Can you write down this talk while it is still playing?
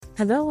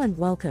Hello and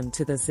welcome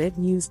to the Z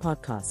News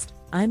Podcast.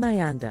 I'm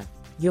Ayanda,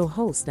 your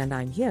host, and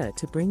I'm here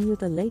to bring you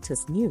the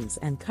latest news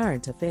and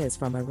current affairs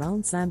from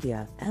around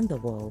Zambia and the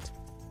world.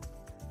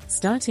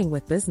 Starting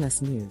with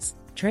business news,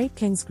 Trade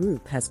Kings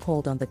Group has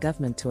called on the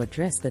government to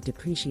address the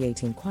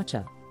depreciating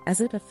kwacha as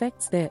it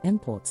affects their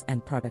imports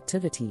and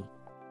productivity.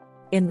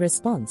 In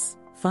response,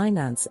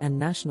 Finance and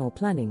National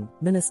Planning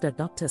Minister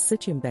Dr.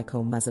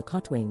 Sithumbeko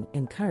Mazikotwane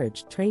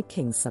encouraged Trade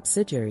Kings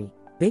subsidiary,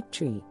 Big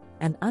Tree,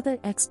 and other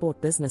export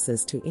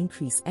businesses to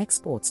increase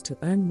exports to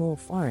earn more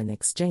foreign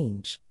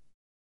exchange.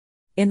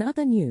 In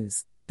other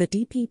news, the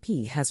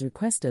DPP has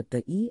requested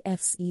the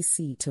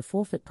EFCC to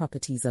forfeit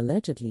properties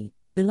allegedly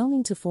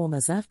belonging to former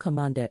ZAF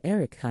commander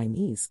Eric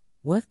Kaimes,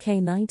 worth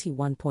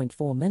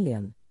K91.4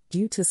 million,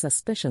 due to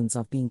suspicions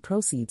of being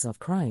proceeds of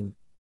crime.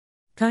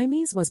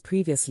 Kaimes was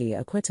previously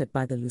acquitted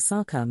by the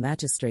Lusaka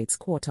Magistrates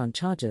Court on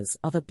charges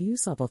of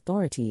abuse of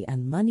authority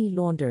and money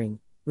laundering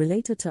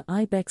related to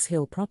Ibex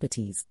Hill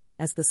properties,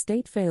 as the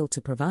state failed to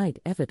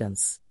provide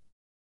evidence.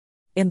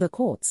 In the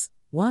courts,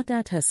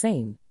 Wadat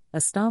Hussain,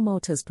 a Star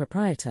Motors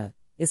proprietor,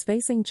 is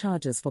facing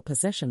charges for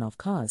possession of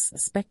cars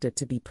suspected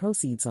to be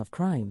proceeds of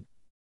crime.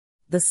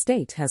 The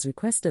state has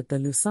requested the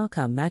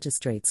Lusaka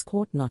Magistrates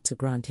Court not to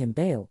grant him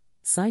bail,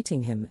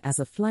 citing him as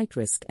a flight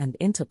risk and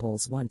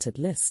Interpol's wanted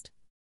list.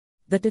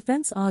 The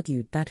defense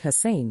argued that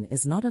Hussain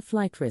is not a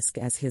flight risk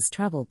as his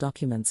travel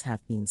documents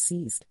have been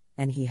seized,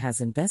 and he has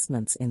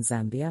investments in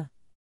Zambia.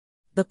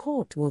 The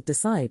court will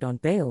decide on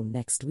bail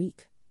next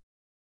week.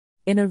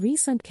 In a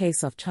recent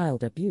case of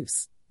child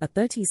abuse, a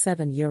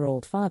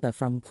 37-year-old father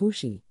from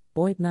Kushi,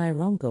 Boyd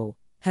Nairongo,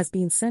 has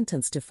been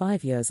sentenced to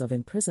 5 years of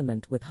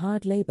imprisonment with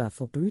hard labor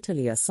for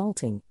brutally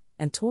assaulting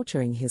and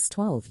torturing his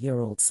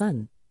 12-year-old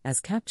son, as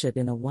captured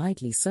in a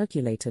widely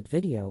circulated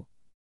video.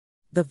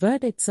 The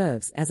verdict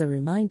serves as a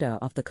reminder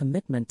of the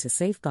commitment to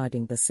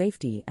safeguarding the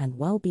safety and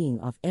well-being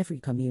of every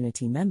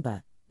community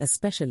member,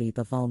 especially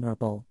the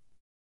vulnerable.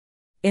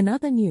 In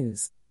other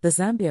news, the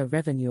Zambia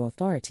Revenue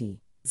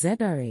Authority,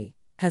 ZRA,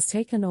 has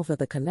taken over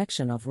the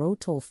collection of road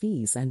toll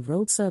fees and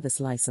road service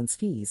license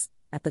fees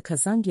at the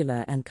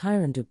Kazangula and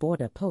Kirandu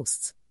border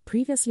posts,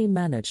 previously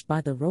managed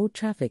by the Road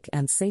Traffic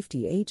and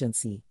Safety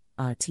Agency,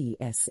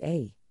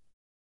 RTSA.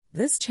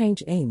 This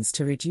change aims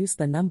to reduce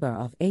the number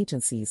of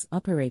agencies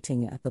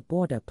operating at the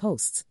border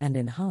posts and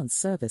enhance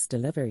service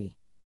delivery.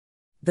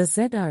 The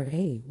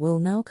ZRA will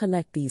now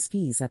collect these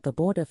fees at the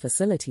border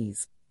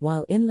facilities,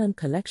 while inland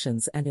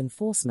collections and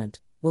enforcement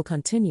will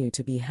continue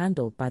to be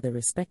handled by the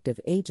respective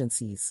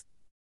agencies.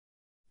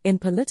 In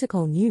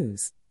political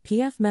news,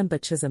 PF member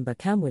Chizimba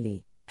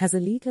Kamwili has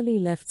illegally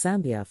left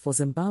Zambia for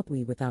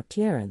Zimbabwe without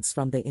clearance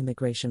from the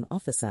immigration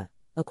officer,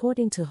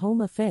 according to Home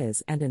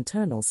Affairs and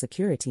Internal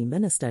Security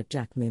Minister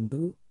Jack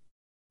Mimbu.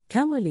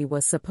 Kamwili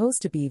was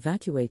supposed to be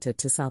evacuated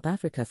to South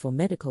Africa for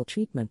medical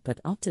treatment but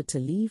opted to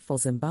leave for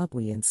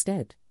Zimbabwe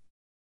instead.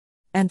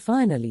 And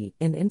finally,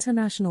 in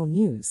international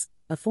news,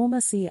 a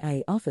former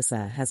CIA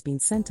officer has been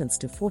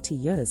sentenced to 40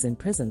 years in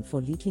prison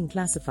for leaking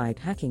classified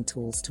hacking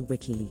tools to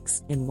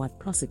WikiLeaks in what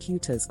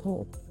prosecutors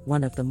call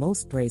one of the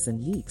most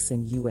brazen leaks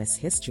in U.S.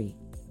 history.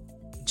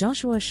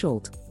 Joshua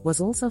Schultz was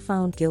also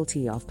found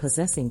guilty of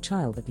possessing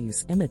child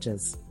abuse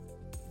images.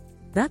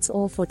 That's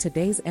all for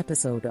today's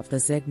episode of the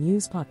Z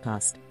News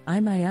Podcast.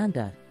 I'm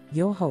Ayanda,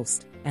 your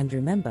host, and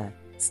remember,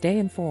 stay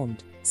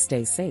informed,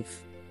 stay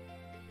safe.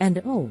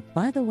 And oh,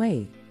 by the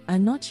way,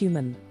 I'm not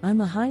human,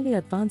 I'm a highly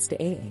advanced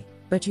AA,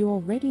 but you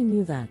already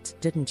knew that,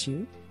 didn't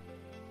you?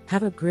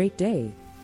 Have a great day.